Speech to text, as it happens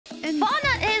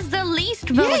Fauna is the least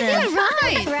voted. Yeah,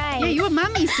 right. That's right. Yeah, you're a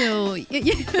mommy, so you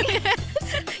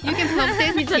can help this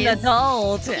She's with an kids.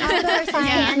 adult. Outdoor science.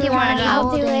 Yeah, You want? you're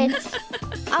I'll do golden. it.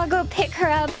 I'll go pick her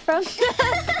up from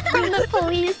the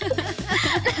police.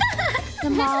 The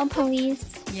mall police.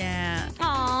 Yeah.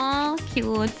 Aww,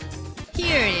 cute.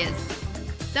 Here is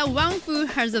the one who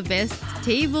has the best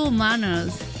table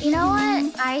manners. You know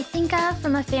what I think of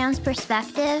from a fan's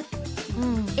perspective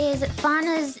is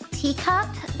Fauna's teacup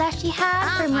that she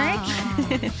has for merch.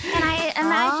 And I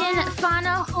imagine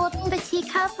Fauna holding the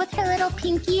teacup with her little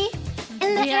pinky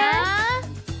in the air. Yeah.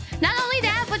 Not only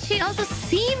that, but she also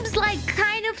seems like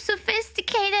kind of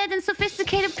sophisticated, and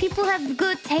sophisticated people have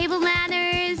good table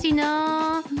manners, you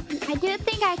know? I do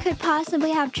think I could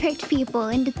possibly have tricked people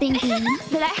into thinking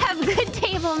that I have good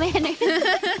table manners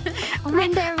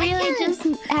when they're really just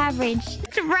average.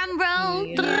 Drum roll.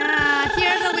 Yeah,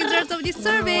 here are the results of this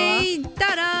survey.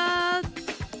 Ta-da!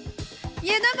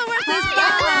 Yeah, number one is Fauna.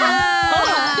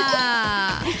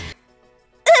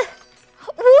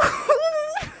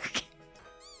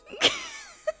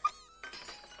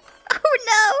 Oh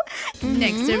no!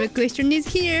 Next survey question is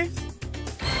here.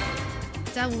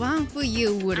 The one who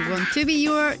you would want to be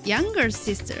your younger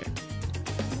sister.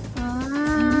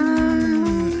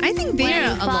 I think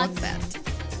they're Wait, a lot thoughts? bad.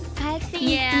 I think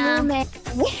Yeah. Mume.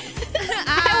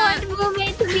 I want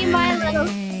Mume to be my little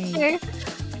sister.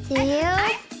 Do you?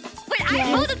 Wait, I Yes.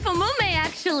 voted for Mume,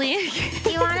 actually.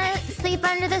 You want to sleep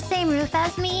under the same roof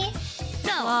as me?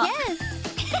 No. Well, Yes.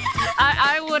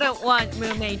 I wouldn't want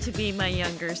Mume to be my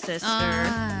younger sister.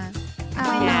 Why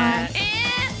Yeah. not?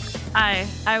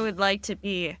 I would like to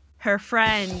be her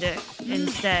friend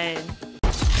instead.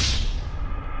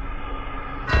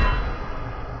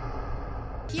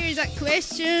 Here's a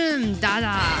question.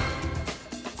 Dada.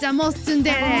 The most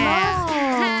tsundere. Oh.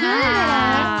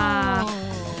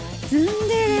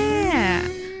 Tsundere.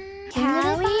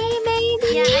 Callie, maybe?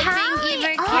 Yeah, I think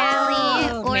either Kelly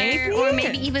maybe? or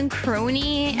maybe even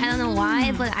Crony. I don't know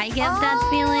why, but I get that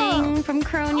feeling from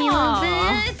Crony a little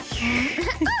bit.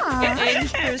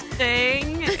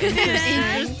 Interesting.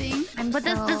 Interesting. But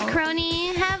does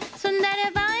Crony have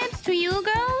tsundere vibes to you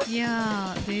girls?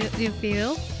 Yeah. Do you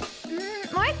feel?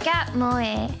 More gap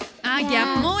moe.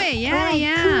 Gap moe. Yeah, Or like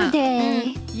yeah.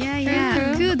 kude. Yeah.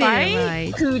 True. Kudere,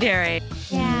 right? Kudere.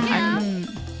 Yeah. Mm.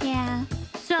 Yeah.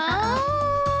 So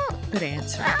Good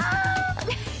answer.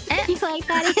 You like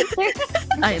that answer?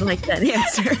 I like that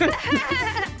answer.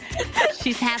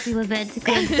 she's happy with it.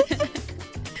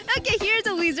 Okay, here's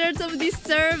the results of this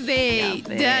survey.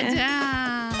 Yeah,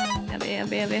 Da-da.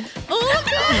 Oh,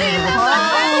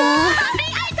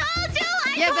 See, I told you! I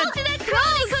told you that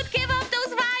Crony could give up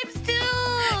those vibes too!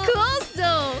 close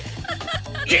though.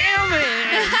 Damn it!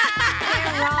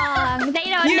 They're wrong. They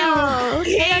don't know.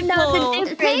 They don't know the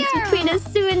difference between a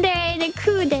tsundere and a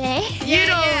kude. Yeah,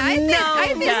 I think so.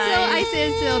 guys. I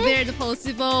said so. Very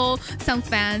possible. Some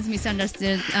fans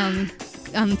misunderstood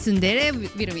tsundere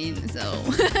between. So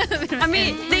I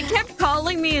mean, they kept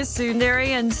calling me a tsundere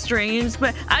and streams,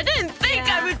 but I didn't think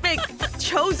I would make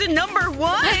chosen number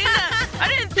one. I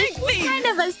didn't think me. Kind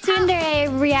of a tsundere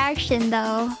reaction,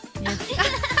 though.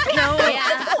 No.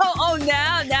 Oh,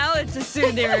 now it's a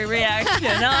tsundere reaction.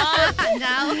 Huh?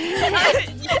 now.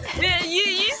 Yeah,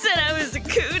 you said I was a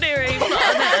kudere.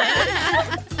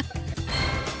 Mama.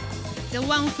 The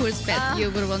one whose pet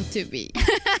you would want to be.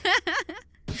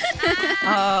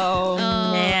 Oh,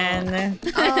 man.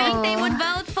 I think they would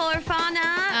vote for Fauna.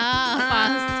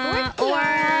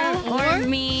 Or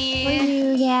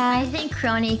me. Yeah, I think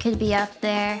Crony could be up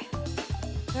there.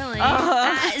 Really?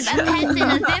 That depends in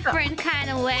a different kind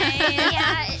of way.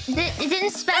 Yeah, it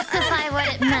didn't specify what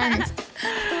it meant.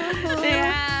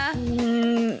 Yeah.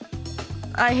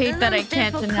 I hate that I This is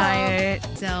can't deny it.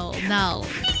 So now,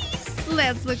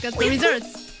 let's look at the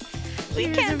results. We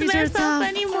Here's can't the mess results up of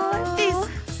anymore. this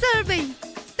survey.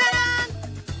 Ta-da!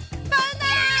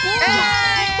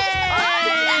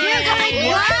 I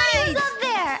knew Right. it was up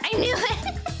there. I knew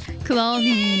it.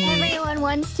 Cloning. Everyone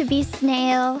wants to be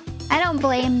snail. I don't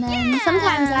blame them.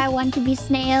 Sometimes I want to be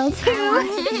snail too.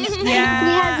 Yeah.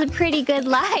 He has a pretty good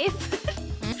life.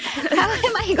 How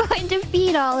am I going to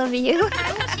feed all of you?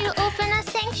 I want to open a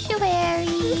sanctuary.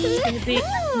 It'd be a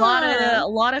lot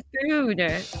of food.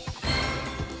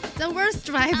 The worst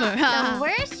driver. The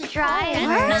worst driver.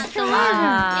 Worst It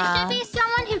should be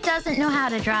someone who doesn't know how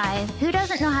to drive. Who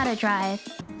doesn't know how to drive?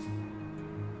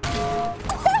 Oh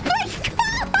my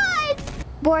god!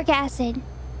 Boric acid.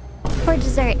 For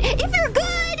dessert. If you're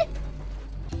good!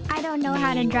 I don't know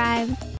how to drive.